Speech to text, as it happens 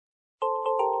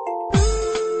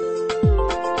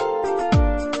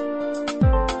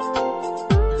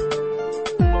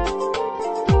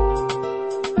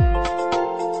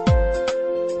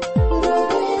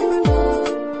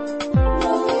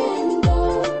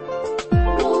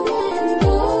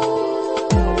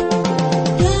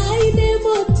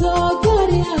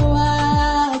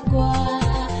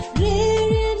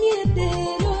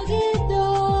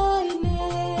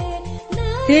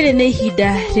rĩrĩ nĩ ihinda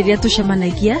rĩrĩa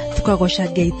tũcemanagia tukagoca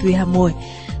Ngai twĩ hamwe,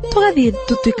 tugathiĩ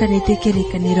tũtuĩkanĩtie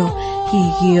kĩrĩkanĩro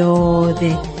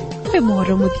gĩothe. Wĩ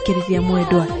mohoro mũthikĩrĩria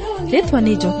mwendwa, rĩtwa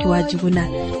nĩ Njoki wa Njuguna,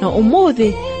 na ũmũthĩ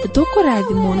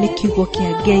tũkũrathimwo nĩ kiugo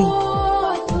kĩa Ngai.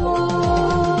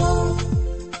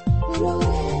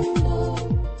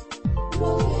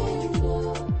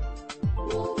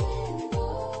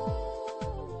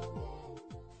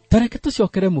 Tareke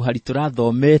tucokere muhari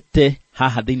turathomete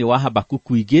haha thĩinĩ wa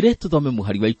Habakuku 2, tuthome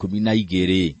muhari wa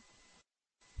 12.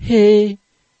 He,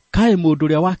 kaĩ mũndũ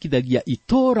ũrĩa wakithagia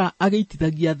itũũra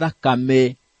agĩitithagia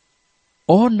thakame,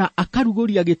 ona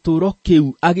akarugũria gĩtũũro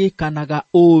kĩu agĩkanaga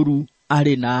ũũru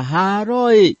arĩ na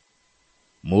haro-ĩ.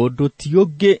 Mũndũ ti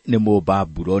ũngĩ nĩ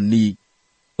Mũbabuloni.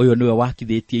 Ũyũ nĩwe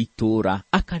wakithĩtie itũũra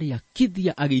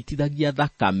akarĩakithia agĩitithagia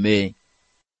thakame,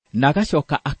 na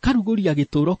agacoka akarugũria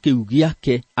gĩtũũro kĩu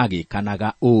gĩake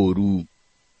agĩkanaga ũũru.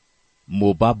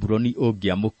 Mũbabuloni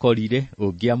ũngĩamũkorire,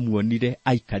 ũngĩamuonire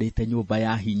aikarĩte nyũmba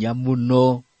ya hinya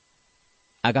mũno,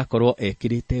 agakorwo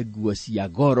ekĩrĩte nguo cia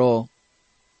goro,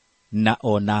 na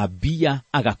ona mbia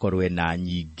agakorwo ena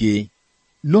nyingĩ.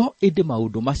 No ĩndĩ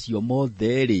maũndũ macio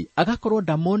mothe-rĩ, agakorwo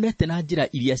ndamonete na njĩra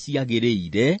iria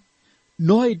ciagĩrĩire,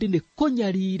 no ĩndĩ nĩ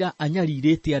kũnyarira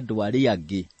anyarirĩte andũ arĩa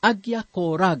angĩ,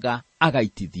 angĩakoraga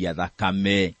agaitithia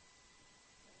thakame.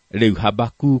 Rĩu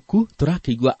Habakuku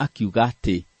tũrakĩigua akiuga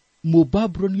atĩ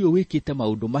Mũbabuloni ũyũ wĩkĩte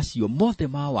maũndũ macio mothe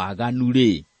ma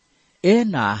waganu-rĩ,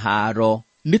 ena haro,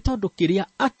 nĩ tondũ kĩrĩa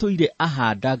atũire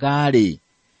ahandaga-rĩ,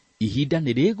 ihinda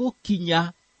nĩ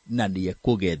rĩgũkinya na nĩ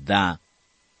ekũgetha.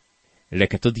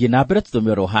 Reke tũthiĩ na mbere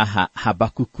tũthome oro haha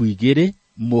Habakuku 2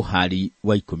 muhari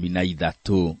wa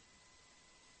 13.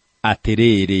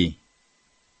 Atĩrĩrĩ,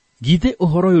 githĩ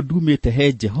ũhoro ũyũ ndumĩte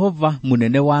he Jehova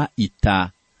mũnene wa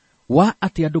ita, wa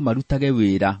atĩ andũ marutage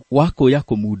wĩra wa kũya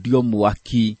kũmundio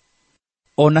mwaki,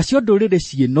 onacio ndũrĩrĩ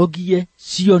ciĩnogie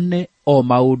cione o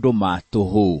maũndũ ma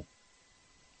tũhũ.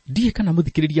 Ndiĩ kana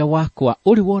mũthikĩrĩria wakwa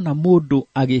ũrĩ wona mũndũ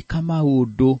agĩka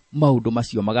maũndũ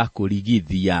macio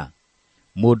magakũrigithia.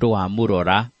 Mũndũ wa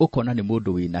mũrora ũkona nĩ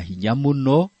mũndũ wĩna hinya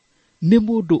mũno, nĩ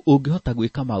mũndũ ũngĩhota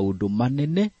gwĩka maũndũ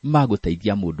manene ma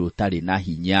gũteithia mũndũ ũtarĩ na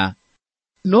hinya.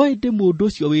 No ĩndĩ mũndũ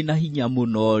ũcio wĩna hinya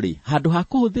mũno-rĩ, handũ ha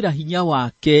kũhũthĩra hinya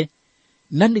wake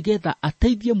na nĩgetha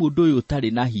ateithie mũndũ ũyũ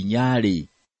ũtarĩ na hinya-rĩ,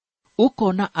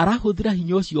 ũkona arahũthĩra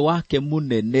hinya ũcio wake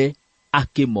mũnene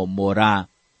akĩmomora.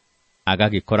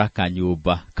 Agagĩkora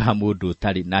kanyũmba ka mũndũ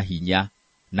ũtarĩ na hinya,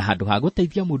 na handũ ha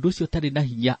gũteithia mũndũ ũcio ũtarĩ na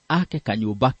hinya ake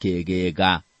kanyũmba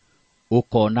kegega,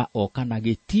 ũkona oka na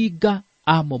gĩtinga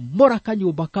amomora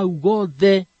kanyũmba kau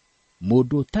gothe.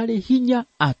 Mũndũ ũtarĩ hinya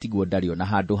atigwo ndarĩ ona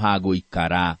handũ ha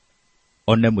gũikara.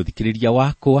 One mũthikĩrĩria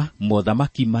wakwa,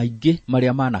 mothamaki maingĩ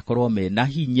marĩa manakorwo mena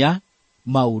hinya,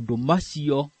 maũndũ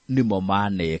macio nĩmo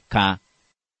maneka.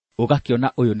 Ũgakĩona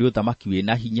ũyũ nĩ ũthamaki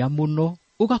wĩna hinya mũno,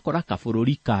 ũgakora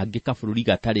kabũrũri kangĩ, kabũrũri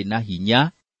gatarĩ na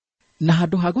hinya, na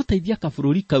handũ ha gũteithia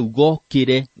kabũrũri kau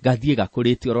gokĩre gathiĩ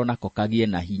gakũrĩte oro nako kagĩe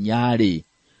na hinya-rĩ,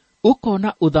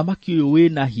 ũkona ũthamaki ũyũ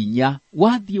wĩna hinya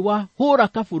wathiĩ wahũra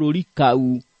kabũrũri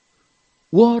kau,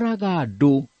 woraga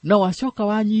andũ na wacoka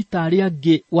wanyita arĩa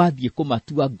angĩ wathiĩ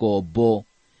kũmatua ngombo.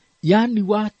 Yani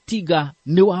watiga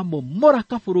nĩ wamomora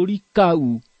kabũrũri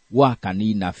kau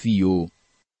wakanina biũ.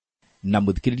 Na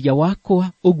mũthikĩrĩria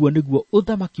wakwa, ũguo nĩguo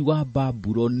ũthamaki wa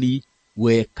Babuloni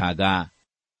wekaga.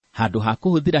 Handũ ha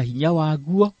kũhũthĩra hinya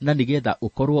waguo na nĩgetha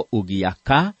ũkorwo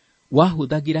ũgĩaka,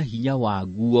 wahũthagĩra hinya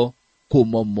waguo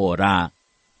kũmomora.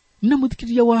 Na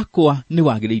mũthikĩrĩria wakwa, nĩ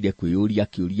wagĩrĩire kwĩyũria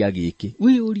kĩũria gĩkĩ.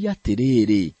 Wĩyũria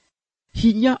atĩrĩrĩ,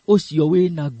 hinya ũcio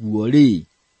wĩnaguo-rĩ,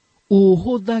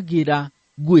 ũhũthagĩra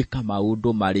gwĩka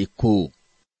maũndũ marĩkũ?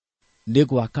 Nĩ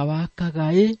gwaka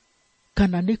wakaga-ĩ,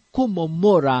 kana nĩ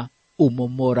kũmomora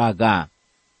ũmomoraga?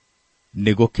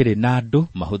 Nĩ gũkĩrĩ na andũ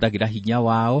mahũthagĩra hinya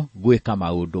wao gwĩka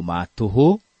maũndũ ma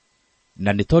tũhũ,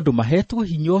 na nĩ tondũ mahetwo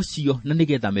hinya ũcio na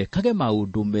nĩgetha mekage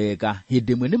maũndũ mega,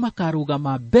 hĩndĩ ĩmwe nĩ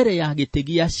makarũgama mbere ya gĩtĩ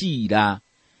gĩa ciira,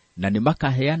 na nĩ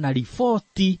makaheana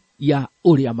riboti ya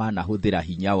ũrĩa manahũthĩra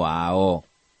hinya wao.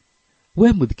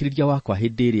 We mũthikĩrĩria wakwa,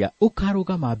 hĩndĩ ĩrĩa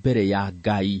ũkarũgama mbere ya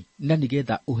Ngai na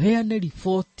nĩgetha ũheane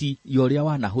riboti ya ũrĩa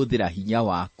wanahũthĩra hinya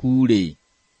waku-rĩ,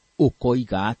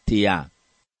 ũkoiga atĩa?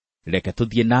 Reke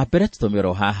tũthiĩ na mbere tũthome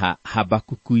oro haha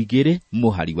Habakuku 2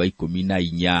 muhari wa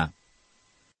 14.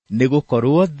 Nĩ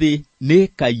gũkorwo thĩ nĩ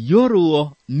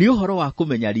kaiyũrwo nĩ ũhoro wa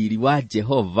kũmenya riri wa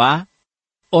Jehova,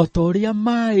 o ta ũrĩa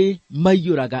maaĩ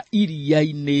maiyũraga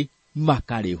iria-inĩ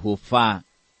makarĩhũba.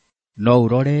 No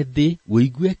ũrore thĩ,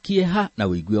 wĩigue kĩeha na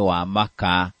wĩigue wa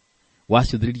maka.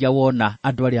 Wacũthĩrĩria wona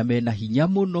andũ arĩa mena hinya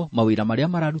mũno, mawĩra marĩa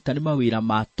mararuta nĩ mawĩra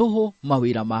ma tũhũ,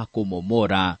 mawĩra ma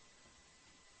kũmomora.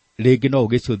 Rĩngĩ no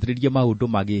ũgĩcũthĩrĩrie maũndũ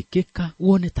magĩkĩka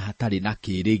wone ta hatarĩ na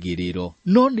kĩĩrĩgĩrĩro,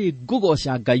 no nĩ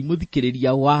ngũgoca Ngai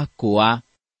mũthikĩrĩria wakwa,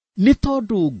 nĩ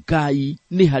tondũ Ngai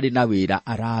nĩ harĩ na wĩra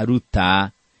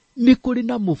araruta. Nĩ kũrĩ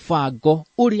na mũbango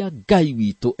ũrĩa Ngai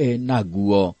witũ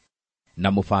enaguo, na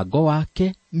mũbango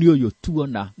wake nĩ ũyũ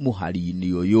tuona mũhari-inĩ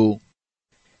ũyũ.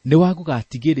 Nĩ wa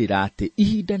gũgatigĩrĩra atĩ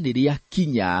ihinda nĩ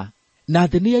rĩakinya na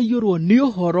thĩ nĩ yaiyũrwo nĩ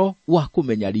ũhoro wa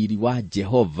kũmenya riri wa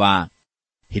Jehova.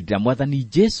 Hĩndĩ ĩrĩa Mwathani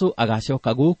Jesũ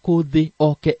agacoka gũkũ thĩ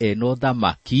oke ena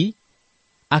ũthamaki,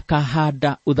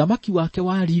 akahanda ũthamaki wake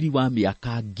wa riri wa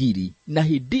mĩaka 1000, na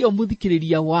hĩndĩ ĩyo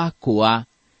mũthikĩrĩria wakwa,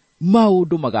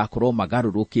 maũndũ magakorwo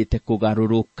magarũrũkĩte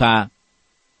kũgarũrũka.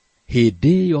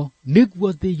 Hĩndĩ ĩyo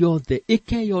nĩguo thĩ yothe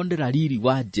ĩkeyonera riri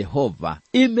wa Jehova,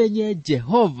 ĩmenye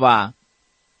Jehova,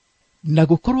 na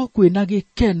gũkorwo kwĩna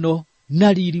gĩkeno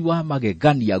na riri wa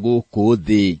magegania gũkũ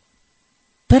thĩ.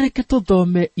 Tareke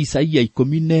tũthome Isaia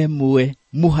 11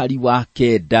 mũhari wa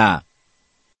 9.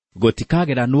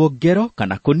 Gũtikageranwo ngero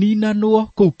kana kũninanwo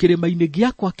kũu kĩrĩma-inĩ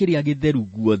gĩakwa kĩrĩa gĩtheru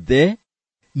guothe,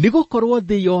 nĩgũkorwo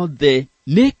thĩ yothe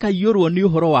nĩĩkaiyũrwo nĩ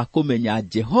ũhoro wa kũmenya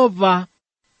Jehova,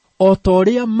 o ta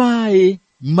ũrĩa maaĩ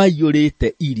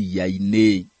maiyũrĩte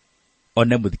iria-inĩ.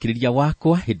 One mũthikĩrĩria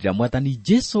wakwa, hĩndĩ ĩrĩa Mwathani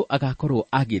Jesũ agakorwo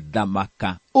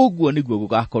agĩthamaka, ũguo nĩguo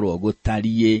gũgakorwo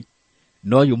gũtariĩ.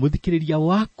 No ũyũ mũthikĩrĩria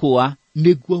wakwa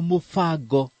nĩguo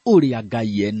mũbango ũrĩa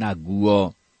Ngai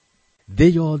enaguo.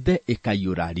 Thĩ yothe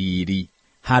ĩkaiyũra riri,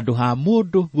 handũ ha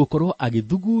mũndũ gũkorwo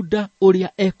agĩthugunda ũrĩa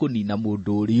ekũnina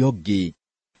mũndũ ũrĩa ũngĩ,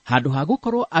 handũ ha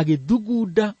gũkorwo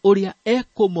agĩthugunda ũrĩa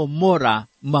ekũmomora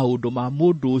maũndũ ma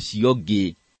mũndũ ũcio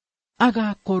ũngĩ,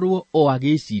 agakorwo o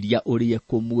agĩciria ũrĩa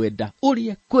ekũmwenda,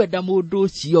 ũrĩa ekwenda mũndũ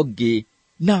ũcio ũngĩ,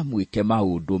 na mwĩke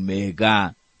maũndũ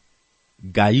mega.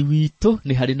 Ngai witũ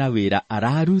nĩ harĩ na wĩra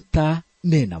araruta,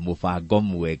 nena mũbango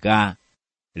mwega.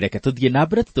 Reke tũthiĩ na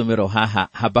mbere tũtũmĩro haha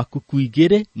Habakuku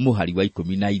 2 mũhari wa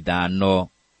 15.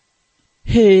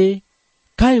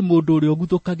 Kaĩ mũndũ ũrĩa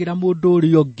ũguthũkagĩra mũndũ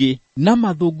ũrĩa ũngĩ na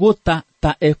mathũgũta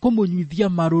ta ekũmũnyuithia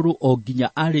marũrũ o nginya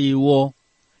arĩwo,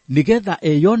 nĩgetha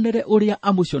eyonere ũrĩa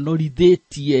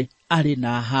amũconorithĩtie arĩ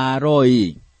na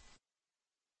haro-ĩ.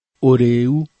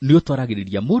 Ũrĩu nĩ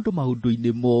ũtwaragĩrĩria mũndũ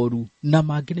maũndũ-inĩ moru, na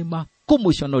mangĩ nĩ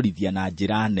makũmũconorithia na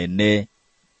njĩra nene.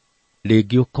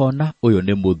 Rĩngĩ ũkona ũyũ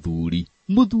nĩ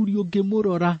mũthuri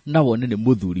ũngĩmũrora na wone nĩ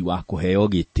mũthuri wa kũheo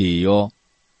gĩtĩo.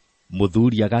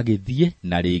 Mũthuri agagĩthiĩ,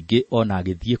 na rĩngĩ ona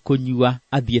agĩthiĩ kũnyua,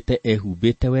 athiĩte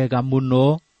ehumbĩte wega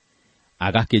mũno,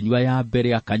 agakĩnyua ya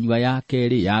mbere, akanyua ya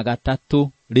kerĩ, ya gatatũ,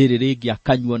 rĩrĩ rĩngĩ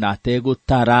akanyua na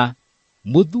ategũtara.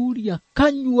 Mũthuri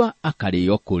akanyua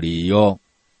akarĩo kũrĩo.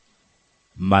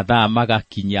 Mathaa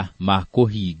magakinya ma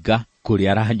kũhinga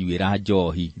kũrĩa aranyuĩra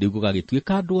njohi, rĩu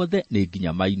gũgagĩtuĩka andũ othe nĩ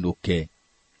nginya mainũke.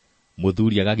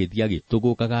 Mũthuri agagĩthiĩ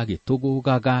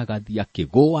agĩtũgũgaga, agathiĩ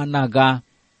akĩgũanaga.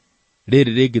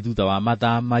 Rĩrĩ rĩngĩ thutha wa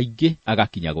mathaa maingĩ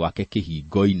agakinya gwake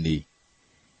kĩhingo-inĩ.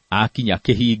 Akinya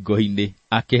kĩhingo-inĩ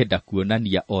akenda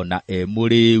kuonania ona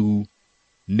mũrĩu,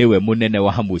 nĩwe mũnene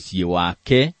wa mũciĩ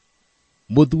wake.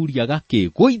 Mũthuri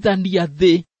agakĩgũithania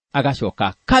thĩ, agacoka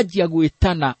akanjia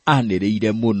gwĩtana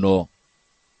anĩrĩire mũno,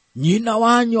 nyina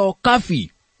wa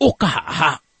nyokabi, ũka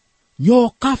haha!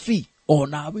 Nyokabi,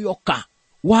 onawe ũka!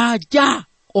 Wanja,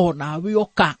 onawe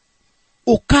ũka!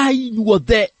 Ũkai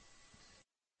inyuothe!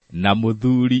 Na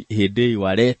mũthuri hĩndĩ ĩyo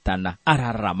aretana,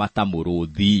 araramata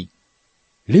mũrũthi.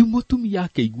 Rĩu mũtumia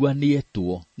akĩigua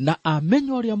nĩetwo, na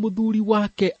amenya ũrĩa mũthuri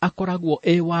wake akoragwo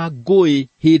wa ngũĩ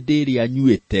hĩndĩ ĩrĩa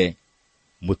anyuĩte.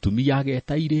 Mũtumia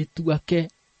ageta airĩtu ake,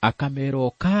 akamera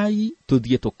ũkai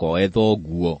tũthiĩ tũkoe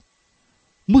thoguo.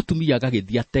 Mũtumia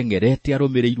agagĩthiĩ ateng'erete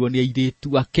arũmĩrĩirwo nĩ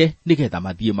airĩtu ake, nĩgetha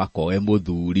mathiĩ makoe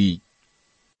mũthuri.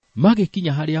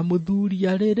 Magĩkinya harĩa mũthuri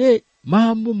arĩ,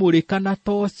 mamũmũrĩka na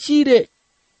toci-rĩ,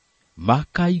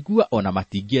 makaigua ona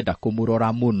matingĩenda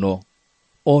kũmũrora mũno,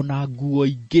 ona nguo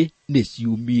ingĩ nĩ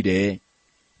ciumire.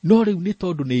 No rĩu nĩ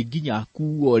tondũ nĩ nginya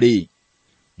akuo-rĩ,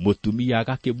 mũtumia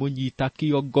agakĩmũnyita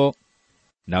kĩongo,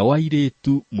 na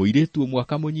mũirĩtu ũmwe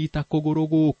akamũnyita kũgũrũ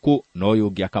gũkũ, na ũyũ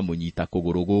ũngĩ akamũnyita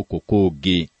kũgũrũ gũkũ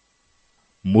kũngĩ.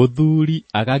 Mũthuri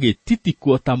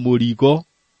agagĩtitikwo ta mũrigo,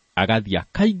 agathiĩ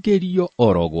akaingĩrio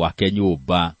oro gwake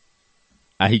nyũmba.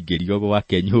 Ahingĩrio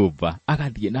gwake nyũmba,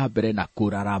 agathiĩ na mbere na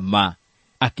kũrarama,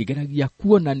 akĩgeragia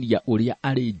kuonania ũrĩa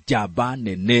arĩ njamba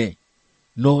nene,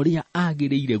 na ũrĩa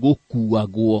agĩrĩire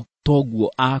gũkuagwo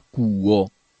toguo akuo,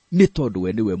 nĩ tondũ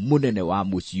we nĩwe mũnene wa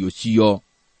mũciĩ ũcio.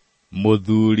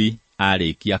 Mũthuri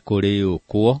arĩkia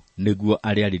kũrĩũkwo, nĩguo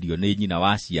arĩarĩrio nĩ nyina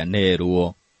wa ciana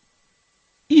erwo,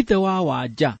 ithe wa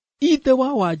wanja,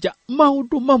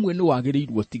 maũndũ mamwe nĩ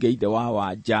wagĩrĩirwo tiga ithe wa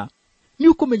wanja. Nĩ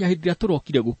ũkũmenya hĩndĩ ĩrĩa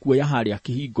tũrokire gũkuoya harĩa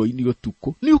kĩhingo-inĩ ũtukũ,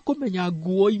 nĩ ũkũmenya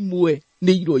nguo imwe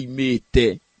nĩ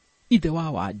iroimĩte. Ithe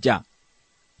wa Wanja,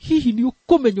 hihi nĩ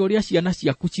ũkũmenya ũrĩa ciana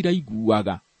ciaku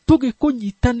ciraiguaga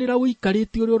tũgĩkũnyitanĩra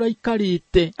ũikarĩte ũrĩa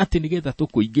ũraikarĩte atĩ nĩgetha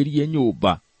tũkũingĩrie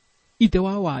nyũmba. Ithe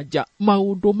wa Wanja,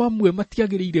 maũndũ mamwe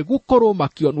matiagĩrĩire gũkorwo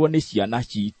makĩonwo nĩ ciana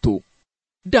citũ.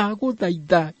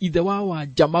 Ndagũthaitha ithe wa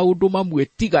Wanja, maũndũ mamwe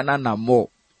tigana namo.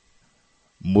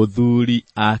 Mũthuri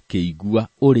akĩigua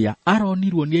ũrĩa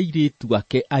aronirwo nĩ airĩtu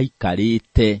ake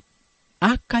aikarĩte,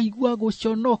 akaigua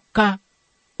gũconoka,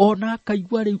 ona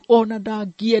akaigua rĩu ona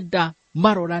ndangĩenda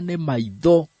marorane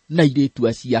maitho na airĩtu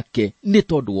aciake nĩ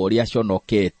tondũ wa ũrĩa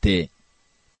aconokete.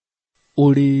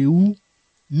 Ũrĩu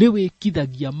nĩ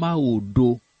wĩkithagia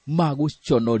maũndũ ma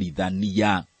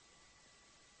gũconorithania.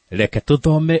 Reke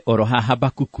tũthome oro haha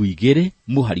Habakuku 2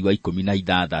 mũhari wa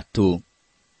 16.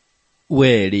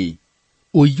 Weri,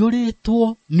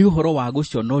 ũiyũrĩtwo nĩ ũhoro wa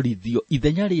gũconorithio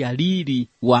ithenya rĩa riri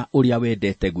wa ũrĩa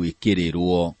wendete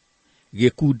gwĩkĩrĩrwo.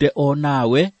 Gĩkunde o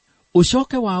nawe,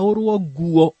 ũcoke waũrwo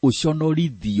nguo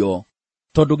ũconorithio,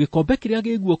 tondũ gĩkombe kĩrĩa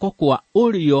gĩ guoko kwa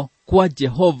ũrĩo kwa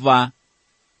Jehova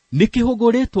nĩ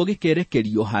kĩhũgũrĩtwo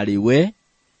gĩkerekerio harĩwe,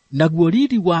 naguo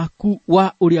riri waku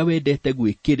wa ũrĩa wendete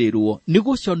gwĩkĩrĩrwo nĩ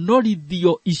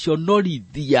gũconorithio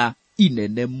iconorithia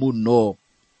inene mũno.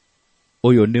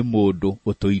 Ũyũ nĩ mũndũ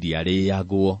ũtũire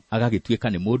arĩagwo, agagĩtuĩka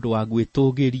nĩ mũndũ wa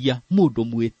gwĩtũgĩria, mũndũ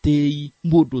mwĩtĩi,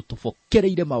 mũndũ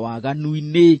ũtobokereire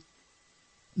mawaganu-inĩ.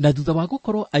 Na thutha wa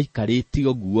gũkorwo aikarĩte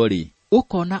ũguo-rĩ,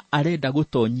 ũkona arenda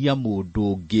gũtonyia mũndũ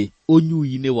ũngĩ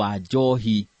ũnyui-inĩ wa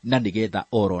njohi, na nĩgetha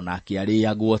oro nake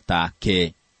arĩagwo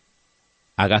take.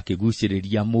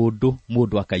 Agakĩgucĩrĩria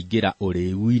mũndũ akaingĩra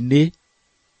ũrĩu-inĩ,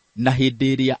 na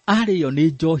hĩndĩ ĩrĩa arĩo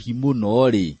nĩ njohi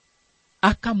mũno-rĩ,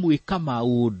 akamwĩka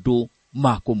maũndũ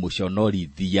ma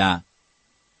kũmũconorithia.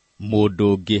 Mũndũ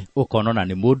ũngĩ ũkonona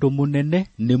nĩ mũndũ mũnene,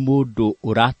 nĩ mũndũ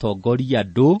ũratongoria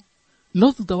andũ,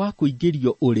 no thutha wa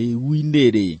kũingĩrio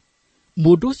ũrĩu-inĩ-rĩ,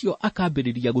 mũndũ ũcio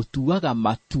akambĩrĩria gũtuaga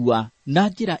matua na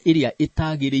njĩra ĩrĩa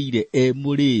ĩtagĩrĩire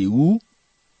mũrĩu,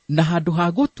 na handũ ha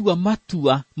gũtua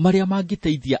matua marĩa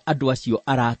mangĩteithia andũ acio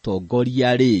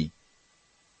aratongoria-rĩ,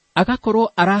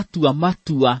 agakorwo aratua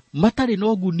matua matarĩ na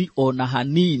ũguni ona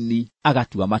hanini,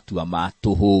 agatua matua ma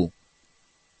tũhũ.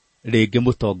 Rĩngĩ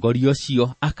mũtongoria ũcio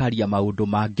akaria maũndũ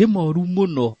mangĩ moru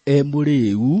mũno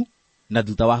mũrĩu, na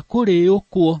thutha wa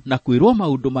kũrĩũkwo na kwĩrwo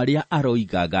maũndũ marĩa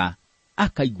aroigaga,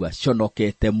 akaigua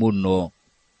conokete mũno.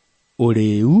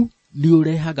 Ũrĩu nĩ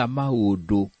ũrehaga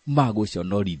maũndũ ma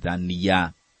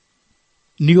gũconorithania.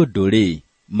 Nĩ ũndũ-rĩ,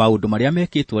 maũndũ marĩa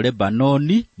mekĩtwo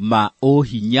Lebanoni ma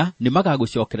ũhinya nĩ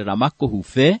magagũcokerera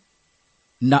makũhube,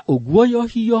 na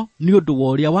ũguoyohio nĩ ũndũ wa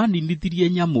ũrĩa waninithirie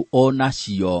nyamũ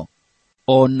onacio,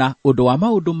 ona ũndũ wa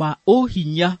maũndũ ma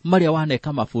ũhinya marĩa waneka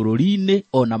mabũrũri-inĩ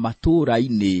ona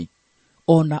matũũra-inĩ,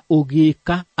 ona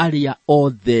ũgĩka arĩa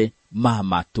othe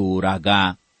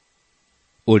mamatũũraga.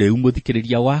 Ũrĩu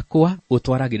mũthikĩrĩria wakwa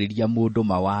ũtwaragĩrĩria mũndũ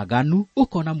mawaganu,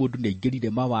 ũkona mũndũ nĩ aingĩrire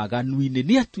mawaganu-inĩ,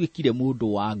 nĩ atuĩkire mũndũ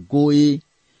wa ngũĩ,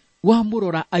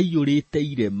 wamũrora aiyũrĩte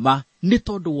irema nĩ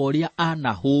tondũ wa ũrĩa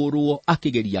anahũrwo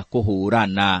akĩgeria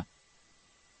kũhũrana.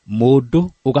 Mũndũ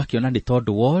ũgakĩona nĩ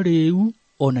tondũ wa ũrĩu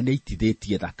ona nĩ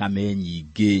aitithĩtie thakame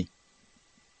nyingĩ.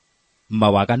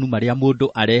 Mawaganu marĩa mũndũ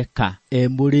areka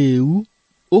mũrĩu,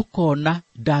 ũkona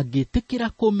ndangĩtĩkĩra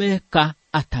kũmeka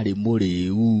atarĩ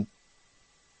mũrĩu.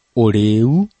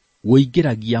 Ũrĩu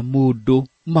wũingĩragia mũndũ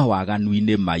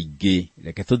mawaganu-inĩ maingĩ.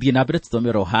 Reke tũthiĩ na mbere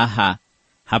tũthomero haha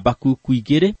Habakuku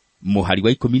 2 mũhari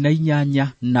wa 18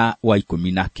 na wa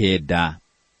 19.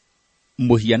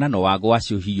 Mũhianano wa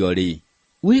gwacũhio-rĩ,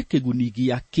 wĩ kĩguni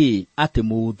gĩakĩ atĩ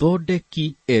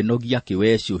mũthondeki enogia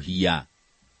kĩwecũhia?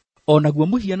 Onaguo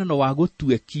mũhianano wa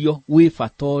gũtuĩkio wĩ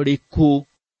bata ũrĩkũ,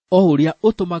 o ũrĩa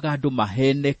ũtũmaga andũ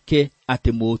maheneke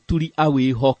atĩ mũturi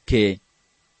awĩhoke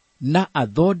na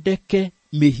athondeke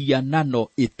mĩhianano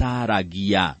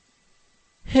ĩtaragia.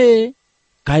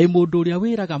 Kaĩ mũndũ ũrĩa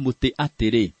wĩraga mũtĩ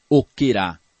atĩrĩ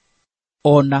ũkĩra,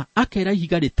 ona akera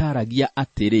ihiga rĩtaragia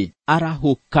atĩrĩ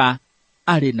arahũka,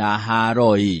 arĩ na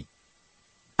haro-ĩ.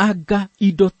 Anga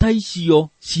indo ta icio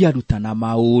ciarutana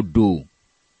maũndũ.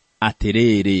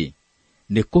 Atĩrĩrĩ,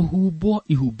 nĩ kũhumbwo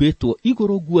ihumbĩtwo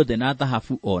igũrũ guothe na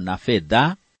thahabu ona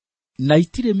betha, na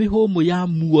itirĩ mĩhũmũ ya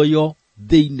muoyo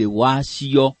thĩinĩ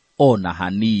wacio ona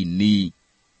hanini.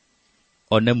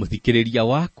 One mũthikĩrĩria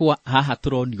wakwa, haha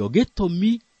tũronio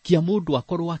gĩtũmi kĩa mũndũ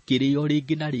akorwo akĩrĩo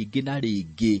rĩngĩ na rĩngĩ na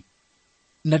rĩngĩ,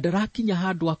 na ndarakinya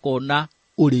handũ akona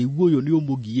ũrĩu ũyũ nĩ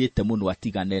ũmũgiĩte mũno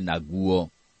atigane naguo.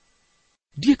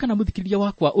 Ndiĩ kana mũthikĩrĩria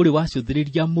wakwa ũrĩ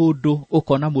wacũthĩrĩria mũndũ,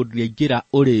 ũkona mũndũ nĩaingĩra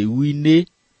ũrĩu-inĩ,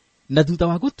 Na thutha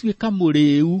wa gũtuĩka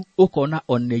mũrĩu, ũkona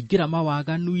ona ingĩra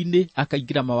mawaganu-inĩ,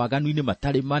 akaingĩra mawaganu-inĩ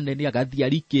matarĩ manene, agathiĩ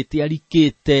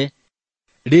arikĩte.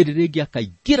 Rĩrĩ rĩngĩ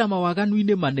akaingĩra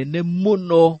mawaganu-inĩ manene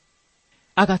mũno,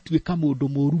 agatuĩka mũndũ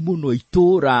mũũru mũno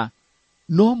itũũra.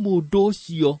 No mũndũ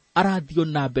ũcio arathiĩ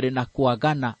na mbere na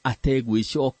kwagana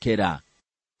ategwĩcokera.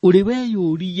 Ũrĩ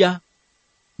weyũria,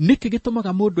 nĩkĩ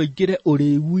gĩtũmaga mũndũ aingĩre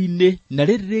ũrĩu-inĩ, na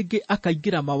rĩrĩ rĩngĩ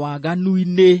akaingĩra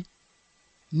mawaganu-inĩ,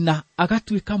 na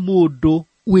agatuĩka mũndũ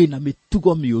wĩna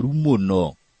mĩtugo mĩũru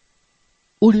mũno?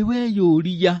 Ũrĩ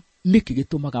weyũria, nĩkĩ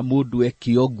gĩtũmaga mũndũ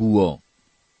eke ũguo?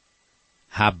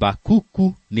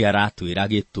 Habakuku nĩ aratwĩra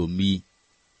gĩtũmi,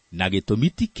 na gĩtũmi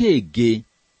ti kĩngĩ,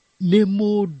 nĩ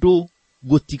mũndũ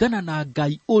gũtigana na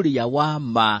Ngai ũrĩa wa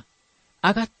ma,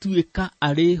 agatuĩka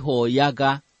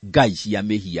arĩhoyaga ngai cia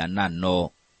mĩhianano.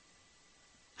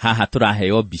 Haha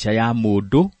tũraheo mbica ya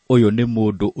mũndũ, ũyũ nĩ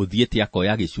mũndũ ũthiĩte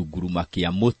akoya gĩcunguruma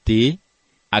kĩa mũtĩ,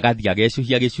 agathiĩ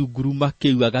agecũhia gĩcunguruma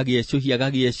kĩu,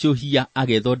 agagĩecũhia,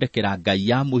 agethondekera ngai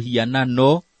ya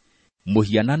mũhianano.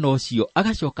 Mũhianano ũcio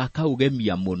agacoka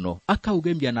akaugemia mũno,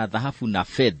 akaugemia na thahabu na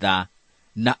fedha,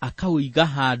 na akaũiga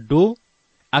handũ,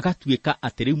 agatuĩka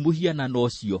atĩ rĩu mũhianano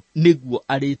ũcio nĩguo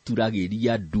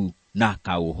arĩturagĩria ndu na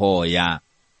akaũhoya.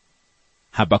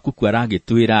 Habakuku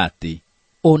aragĩtwĩra atĩ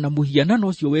ona mũhianano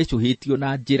ũcio wecũhĩtio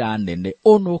na njĩra nene,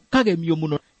 ona ũkagemio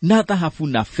mũno na thahabu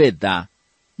na fedha,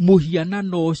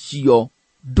 mũhianano ũcio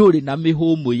ndũrĩ na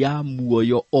mĩhũmũ ya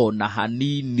muoyo ona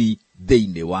hanini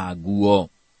thĩinĩ waguo.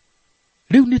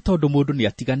 Rĩu nĩ tondũ mũndũ nĩ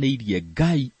atiganĩirie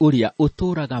Ngai ũrĩa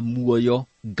ũtũũraga muoyo,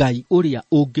 Ngai ũrĩa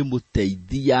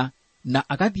ũngĩmũteithia, na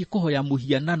agathiĩ kũhoya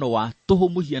mũhianano wa tũhũ,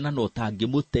 mũhianano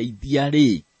ũtangĩmũteithia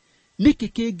rĩ, nĩkĩ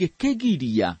kĩngĩ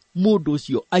kĩgiria mũndũ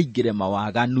ũcio aingĩre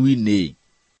mawaganu-inĩ?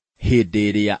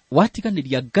 Hĩndĩ ĩrĩa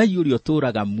watiganĩria Ngai ũrĩa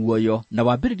ũtũũraga muoyo na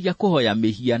wambĩrĩria kũhoya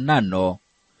mĩhianano,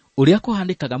 ũrĩa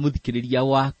kũhanĩkaga mũthikĩrĩria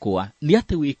wakwa nĩ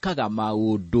atĩ wĩkaga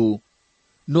maũndũ,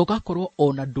 na ũgakorwo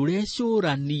ona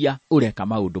ndũrecũrania ũreka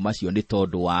maũndũ macio nĩ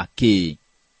tondũ wa kĩ.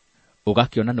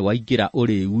 Ũgakĩona nĩ waingĩra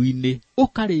ũrĩu-inĩ,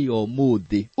 ũkarĩo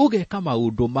ũmũthĩ, ũgeka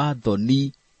maũndũ ma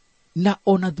thoni, na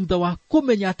ona thutha wa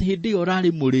kũmenya atĩ hĩndĩ ĩyo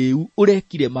ũrarĩ mũrĩu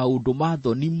ũrekire maũndũ ma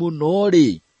thoni mũno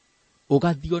rĩ,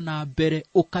 ũgathiĩ na mbere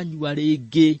ũkanyua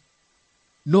rĩngĩ,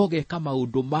 na ũgeka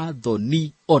maũndũ ma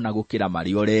thoni ona gũkĩra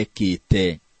marĩa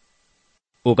ũrekĩte.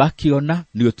 Ũgakĩona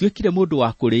nĩ ũtuĩkire mũndũ wa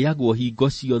kũrĩagwo hingo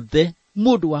ciothe,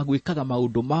 mũndũ wa gwĩkaga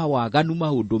maũndũ ma waganu,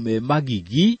 maũndũ me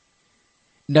magigi,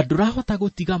 na ndũrahota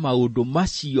gũtiga maũndũ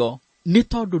macio nĩ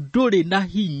tondũ ndũrĩ na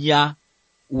hinya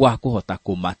wa kũhota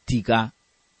kũmatiga.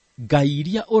 Ngai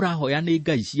iria ũrahoya nĩ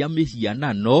ngai cia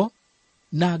mĩhianano,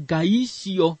 na ngai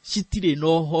icio citirĩ na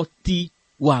ũhoti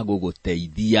wa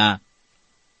gũgũteithia.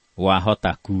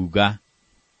 Wahota kuga,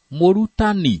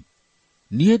 mũrutani,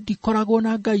 niĩ ndikoragwo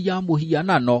na ngai ya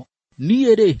mũhianano,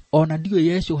 niĩ rĩ ona ndiũĩ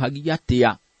yecũhagia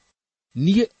atĩa,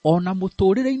 niĩ ona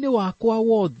mũtũũrĩre-inĩ wakwa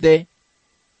wothe,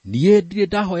 niĩ ndirĩ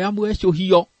ndahoya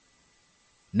mwecũhio,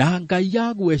 na ngai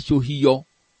ya gwecũhio,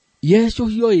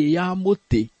 yecũhio ĩ ya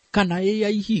mũtĩ kana ĩ ya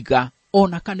ihiga,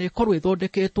 ona kana ĩkorwo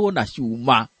ĩthondeketwo na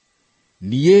cuma,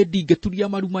 niĩ ndingĩturia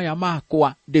maru maya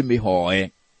makwa ndĩmĩhoe.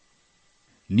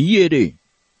 Niĩ rĩ,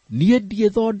 niĩ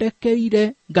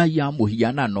ndiĩthondekeire ngai ya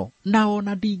mũhianano, na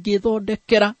ona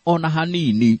ndingĩthondekera ona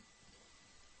hanini.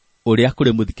 Ũrĩa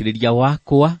kũrĩ mũthikĩrĩria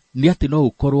wakwa nĩ atĩ no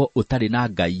ũkorwo ũtarĩ na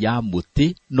ngai ya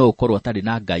mũtĩ, no ũkorwo ũtarĩ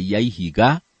na ngai ya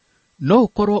ihiga, no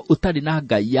ũkorwo ũtarĩ na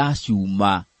ngai ya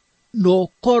cuma, no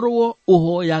ũkorwo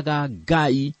ũhoyaga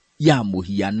ngai ya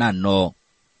mũhianano.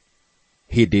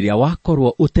 Hĩndĩ ĩrĩa wakorwo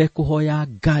ũtekũhoya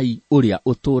Ngai ũrĩa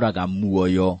ũtũũraga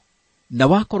muoyo, na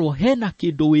wakorwo hena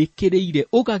kĩndũ wĩkĩrĩire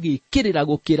ũgagĩkĩrĩra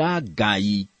gũkĩra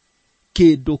Ngai,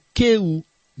 kĩndũ kĩu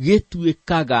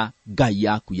gĩtuĩkaga ngai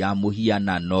yaku ya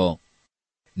mũhianano.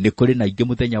 Nĩ kũrĩ na ingĩ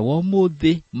mũthenya wa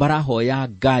ũmũthĩ marahoya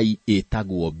ngai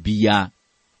ĩtagwo mbia.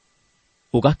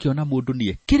 Ũgakĩona mũndũ nĩ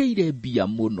ekĩrĩire mbia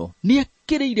mũno, nĩ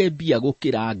ekĩrĩire mbia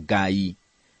gũkĩra Ngai,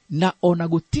 na ona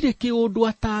gũtirĩ kĩũndũ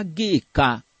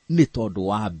atangĩka nĩ tondũ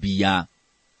wa mbia.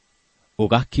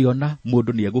 Ũgakĩona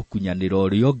mũndũ nĩ egũkunyanĩra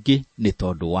ũrĩa ũngĩ nĩ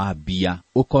tondũ wa mbia,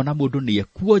 ũkona mũndũ nĩ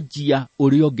ekuonjia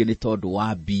ũrĩa ũngĩ nĩ tondũ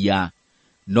wa mbia,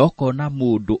 no kona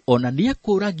mũndũ ona nĩ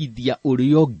ekũragithia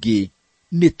ũrĩa ũngĩ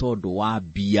nĩ tondũ wa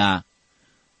mbia.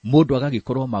 Mũndũ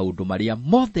agagĩkorwo maũndũ marĩa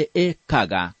mothe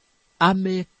ekaga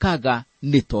amekaga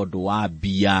nĩ tondũ wa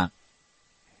mbia.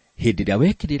 Hĩndĩ ĩrĩa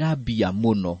wekĩrĩra mbia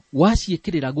mũno,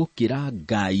 waciĩkĩrĩra gũkĩra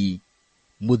Ngai,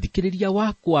 mũthikĩrĩria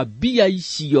wakwa, mbia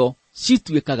icio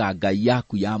cituĩkaga ngai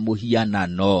yaku ya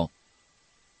mũhianano.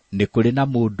 Nĩ kũrĩ na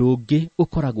mũndũ ũngĩ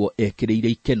ũkoragwo ekĩrĩire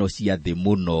ikeno cia thĩ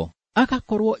mũno,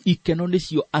 agakorwo ikeno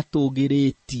nĩcio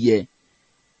atũgĩrĩtie.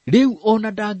 Rĩu ona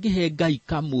ndangĩhe Ngai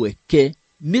kamweke,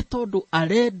 nĩ tondũ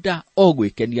arenda o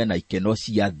gwĩkenia na ikeno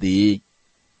cia thĩ.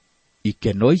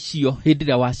 Ikeno icio hĩndĩ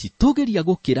ĩrĩa wacitũgĩria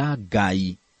gũkĩra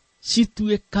Ngai,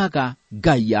 cituĩkaga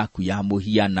ngai yaku ya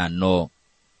mũhianano.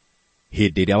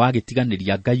 Hĩndĩ ĩrĩa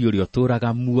wagĩtiganĩria Ngai ũrĩa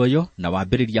ũtũũraga muoyo na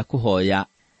wambĩrĩria kũhoya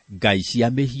ngai cia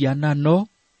mĩhianano,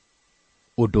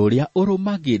 ũndũ ũrĩa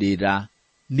ũrũmagĩrĩra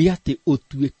nĩ atĩ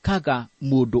ũtuĩkaga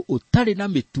mũndũ ũtarĩ na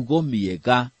mĩtugo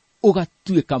mĩega,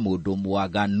 ũgatuĩka mũndũ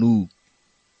mwaganu.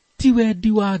 Ti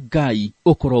wendi wa Ngai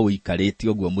ũkorwo ũikarĩte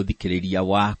ũguo mũthikĩrĩria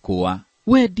wakwa.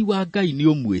 Wendi wa Ngai nĩ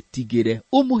ũmwĩtigĩre,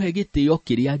 ũmũhe gĩtĩo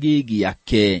kĩrĩa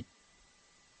gĩgĩake.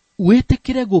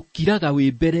 Wĩtĩkĩre gũkiraga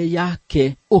wĩ mbere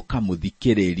yake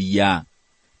ũkamũthikĩrĩria.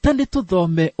 Ta nĩ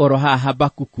tũthome oro haha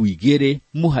Habakuku 2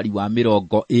 mũhari wa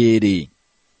 20.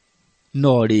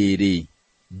 No rĩrĩ,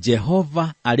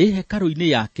 Jehova arĩ hekarũ-inĩ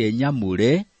yake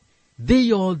nyamũre, thĩ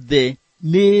yothe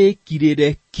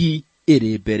nĩĩkirĩre ki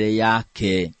ĩrĩ mbere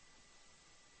yake.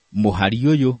 Mũhari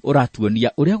ũyũ ũratuonia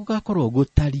ũrĩa gũgakorwo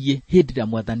gũtariĩ hĩndĩ ĩrĩa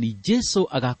Mwathani Jesũ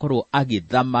agakorwo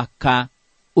agĩthamaka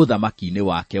ũthamaki-inĩ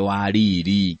wake wa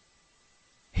riri.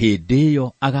 Hĩndĩ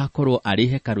ĩyo agakorwo arĩ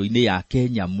hekarũ-inĩ yake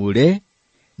nyamũre,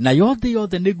 nayo thĩ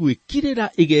yothe nĩ gwĩkirĩra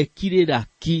ĩgekirĩra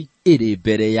ki ĩrĩ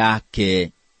mbere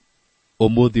yake.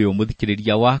 Ũmũthĩ ũyũ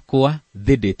mũthikĩrĩria wakwa,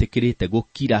 thĩ ndĩtĩkĩrĩte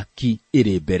gũkira ki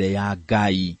ĩrĩ mbere ya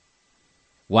Ngai.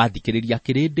 Wathikĩrĩria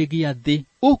kĩrĩndĩ gĩa thĩ,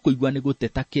 ũkũigua nĩ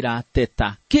gũteta kĩrateta,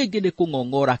 kĩngĩ nĩ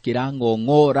kũng'ong'ora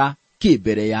kĩrang'ong'ora kĩ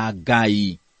mbere ya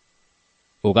Ngai.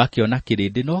 Ũgakĩona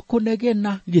kĩrĩndĩ no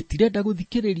kũnegena gĩtirenda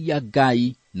gũthikĩrĩria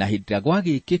Ngai, na hĩndĩ ĩrĩa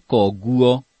gwagĩkĩka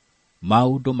ũguo,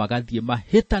 maũndũ magathiĩ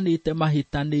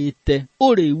mahĩtanĩte,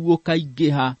 ũrĩu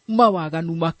ũkaingĩha,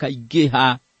 mawaganu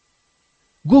makaingĩha,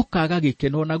 gũkaga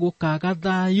gĩkeno na gũkaga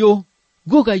thayũ,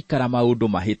 gũgaikara maũndũ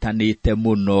mahĩtanĩte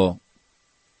mũno.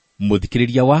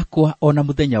 Mũthikĩrĩria wakwa, ona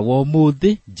mũthenya wa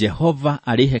ũmũthĩ, Jehova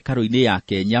arĩ hekarũ-inĩ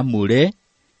yake nyamũre,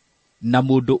 na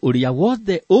mũndũ ũrĩa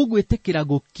wothe ũgwĩtĩkĩra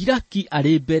gũkira ki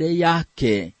arĩ mbere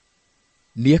yake,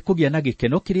 nĩekũgĩa na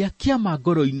gĩkeno kĩrĩa kĩama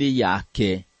ngoro-inĩ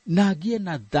yake, na agĩe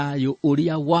na thayũ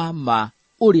ũrĩa wama,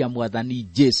 ũrĩa Mwathani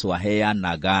Jesũ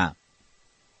aheanaga.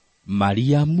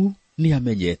 Mariamu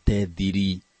nĩamenyete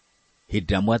thiri. Hĩndĩ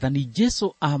ĩrĩa Mwathani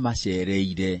Jesũ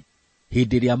amacereire,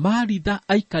 hĩndĩ ĩrĩa Maritha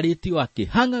aikarĩte o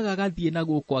akĩhang'aga gathiĩ na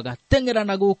gũkũ agateng'era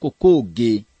na gũkũ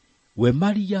kũngĩ, we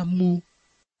Mariamu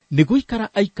nĩ gũikara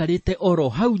aikarĩte oro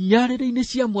hau nyarĩrĩ-inĩ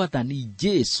cia Mwathani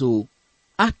Jesũ,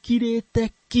 akirĩte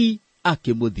ki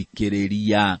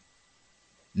akĩmũthikĩrĩria.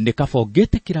 Nĩ kaba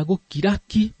ũngĩtĩkĩra gũkira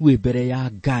ki wĩ mbere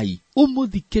ya Ngai,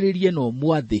 ũmũthikĩrĩrie na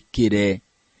ũmwathĩkĩre,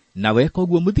 na weka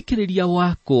ũguo mũthikĩrĩria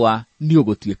wakwa, nĩ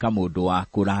ũgũtuĩka mũndũ wa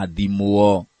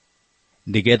kũrathimwo.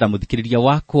 Nĩgetha mũthikĩrĩria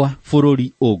wakwa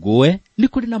bũrũri ũgwe, nĩ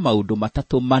kũrĩ na maũndũ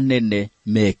matatũ manene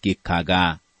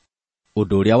mekĩkaga.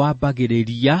 Ũndũ ũrĩa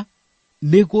wambagĩrĩria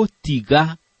nĩ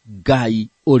gũtiga Ngai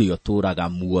ũrĩa ũtũũraga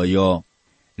muoyo.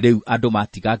 Rĩu andũ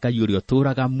matiga Ngai ũrĩa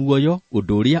ũtũũraga muoyo,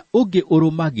 ũndũ ũrĩa ũngĩ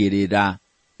ũrũmagĩrĩra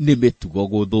nĩ mĩtugo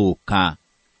gũthũka.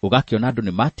 Ũgakĩona andũ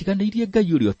nĩ matiganĩirie Ngai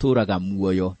ũrĩa ũtũũraga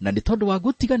muoyo, na nĩ tondũ wa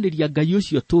gũtiganĩria Ngai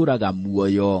ũcio ũtũũraga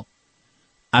muoyo,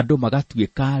 andũ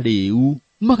magatuĩka rĩu,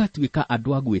 magatuĩka andũ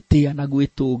a gwĩtĩĩa na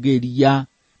gwĩtũũgĩria,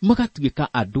 magatuĩka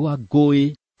andũ a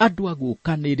ngũĩ, andũ a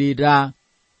gũũkanĩrĩra,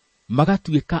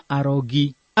 magatuĩka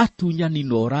arogi, atunyani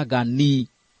na oragani,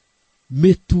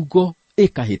 mĩtugo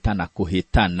ĩkahĩtana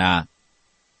kũhĩtana.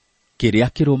 Kĩrĩa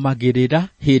kĩrũmagĩrĩra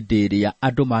hĩndĩ ĩrĩa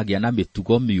andũ magĩa na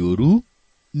mĩtugo mĩũru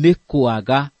nĩ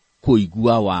kwaga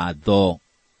kũigua watho.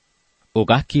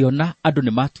 Ũgakĩona andũ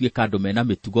nĩ matuĩka andũ mena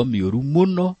mĩtugo mĩũru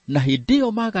mũno, na hĩndĩ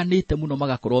ĩyo maganĩte mũno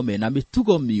magakorwo mena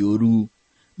mĩtugo mĩũru,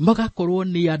 magakorwo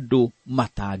nĩ andũ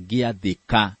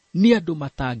matangĩathĩka, nĩ andũ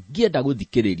matangĩenda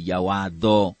gũthikĩrĩria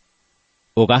watho.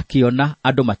 Ũgakĩona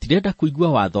andũ matirenda kũigua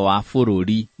watho wa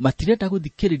bũrũri, matirenda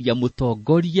gũthikĩrĩria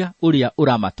mũtongoria ũrĩa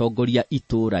ũramatongoria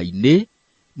itũũra-inĩ,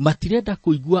 matirenda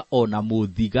kũigua ona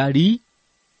mũthigari,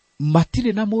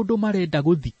 matirĩ na mũndũ marenda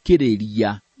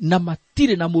gũthikĩrĩria, na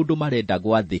matirĩ na mũndũ marenda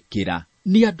gwathĩkĩra.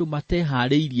 Nĩ andũ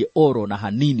mateharĩirie oro na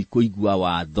hanini kũigua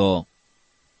watho.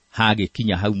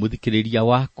 Hagĩkinya hau mũthikĩrĩria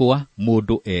wakwa,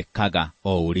 mũndũ ekaga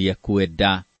o ũrĩa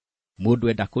kwenda. Mũndũ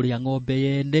enda kũrĩa ng'ombe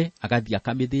yene, agathiĩ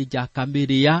akamĩthĩnja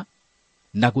akamĩrĩa,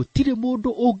 na gũtirĩ mũndũ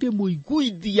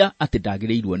ũngĩmũiguithia atĩ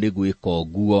ndagĩrĩirwo nĩ gwĩka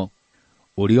ũguo.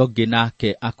 Ũrĩa ũngĩ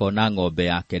nake akona ng'ombe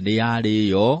yake nĩ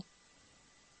yarĩyo,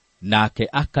 nake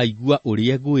akaigua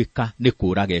ũrĩa gwĩka nĩ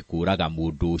kũũraga ekũũraga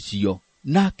mũndũ ũcio,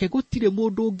 nake gũtirĩ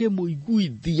mũndũ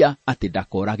ũngĩmũiguithia atĩ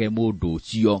ndakorage mũndũ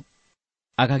ũcio.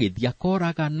 Agagĩthiĩ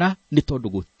akoragana nĩ tondũ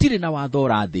gũtirĩ na watho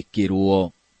ũrathĩkĩrwo.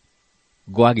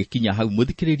 Gwagĩkinya hau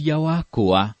mũthikĩrĩria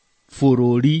wakwa,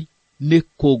 bũrũri nĩ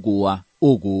kũgũa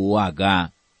ũgũaga.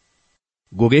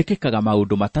 Gũgĩkĩkaga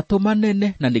maũndũ matatũ manene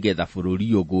na nĩgetha bũrũri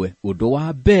ũgwe. Ũndũ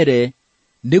wa mbere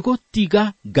nĩ gũtiga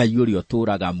Ngai ũrĩa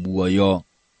ũtũũraga muoyo.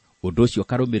 Ũndũ ũcio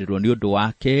ũkarũmĩrĩrwo nĩ ũndũ wa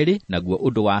kerĩ, naguo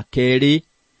ũndũ wa kerĩ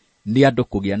nĩ andũ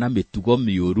kũgĩa na mĩtugo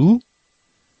mĩũru,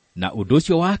 na ũndũ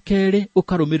ũcio wa kerĩ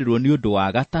ũkarũmĩrĩrwo nĩ ũndũ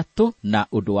wa gatatũ, na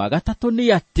ũndũ wa gatatũ nĩ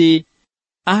atĩ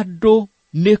andũ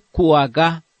nĩ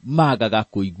kwaga magaga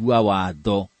kũigua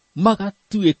watho,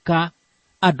 magatuĩka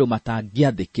andũ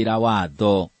matangĩathĩkĩra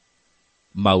watho.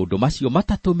 Maũndũ macio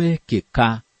matatũ mekĩka,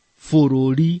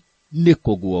 bũrũri nĩ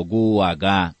kũgũa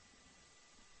ũgũaga.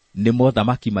 Nĩ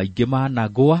mothamaki maingĩ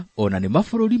managwa, ona nĩ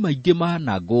mabũrũri maingĩ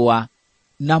managwa,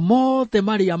 na mothe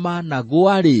marĩa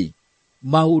managwa-rĩ,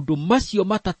 maũndũ macio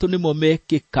matatũ nĩmo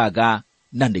mekĩkaga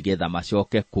na nĩgetha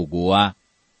macoke kũgũa.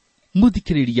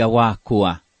 Mũthikĩrĩria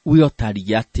wakwa,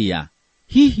 wĩotaria atĩa?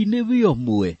 Hihi nĩ wĩ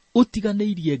ũmwe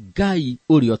ũtiganĩirie Ngai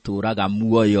ũrĩa ũtũũraga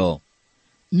muoyo?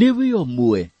 Nĩ wĩ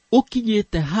ũmwe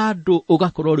ũkinyĩte handũ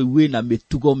ũgakorwo rĩu wĩna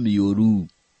mĩtugo mĩũru?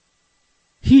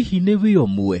 Hihi nĩ wĩ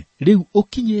ũmwe rĩu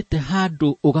ũkinyĩte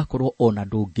handũ ũgakorwo ona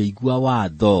ndũngĩigua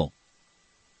watho?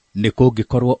 Nĩ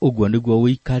kũngĩkorwo ũguo nĩguo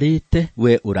wĩikarĩte,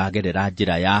 we ũragerera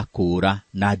njĩra ya kũũra,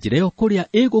 na njĩra ĩyo kũrĩa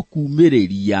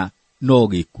ĩgũkumĩrĩria no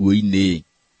gĩkuũ-inĩ.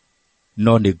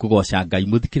 No nĩ ngũgoca Ngai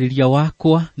mũthikĩrĩria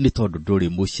wakwa, nĩ tondũ ndũrĩ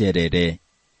mũcerere.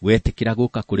 Wetĩkĩra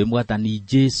gũka kũrĩ Mwathani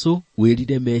Jesũ,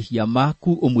 wĩrire mehia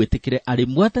maku, ũmwĩtĩkĩre arĩ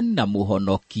Mwathani na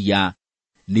Mũhonokia.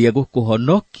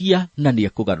 Nĩegũkũhonokia na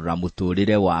nĩekũgarũra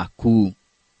mũtũũrĩre waku.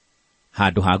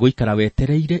 Handũ ha gũikara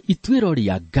wetereire ituĩro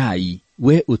rĩa Ngai,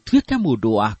 we ũtuĩke mũndũ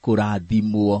wa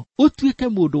kũrathimwo, ũtuĩke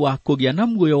mũndũ wa kũgĩa na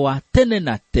muoyo wa tene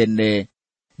na tene,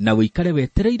 na wĩikare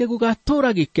wetereire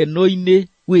gũgatũũra gĩkeno-inĩ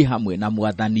wĩ hamwe na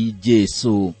Mwathani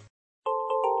Jesũ.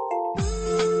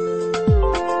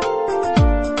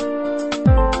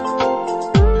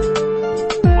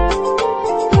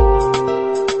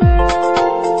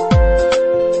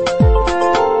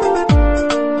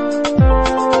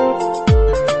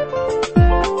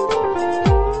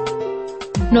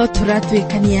 No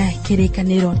tũratuĩkania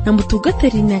kĩrĩkanĩro na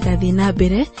mũtungatĩri nĩ agathiĩ na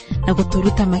mbere na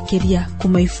gũtũruta makĩria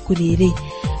kuma ibuku rĩrĩ.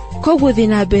 Koguo thiĩ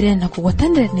na mbere na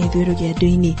kũgwatanĩra na ithuĩ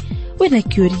rũgendo-inĩ. Wĩna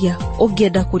kĩũria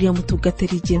ũngĩenda kũria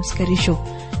mũtungatĩri James Karisho,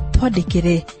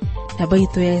 twandĩkĩre. Namba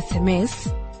itũ ya SMS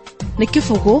nĩ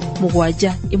 716 4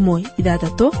 5 9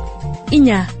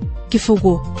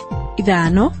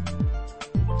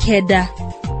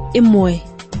 1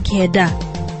 9.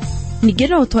 Ningĩ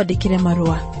no twandĩkĩre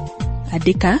marũa.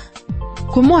 Andika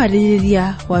kwĩ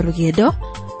mũharĩrĩria wa rũgendo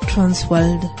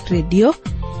Transworld Radio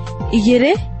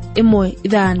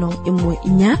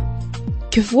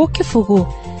 21514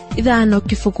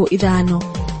 505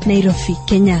 Nairobi,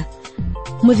 Kenya.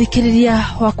 Mũthikĩrĩria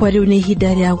wakwa, rĩu nĩ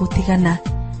ihinda rĩa gũtigana,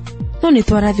 no nĩ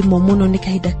twarathimwo mũno nĩ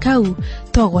kahinda kau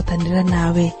twagwatanĩra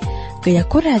nawe. Ngai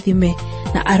akũrathime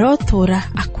na arotũũra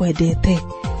akwendete.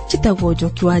 Njĩtagwo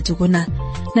Njoki wa Njũgũna,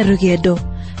 na rũgendo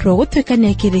rwa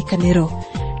gũtuĩkania kĩrĩkanĩro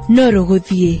no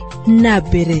rũgũthiĩ na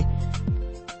mbere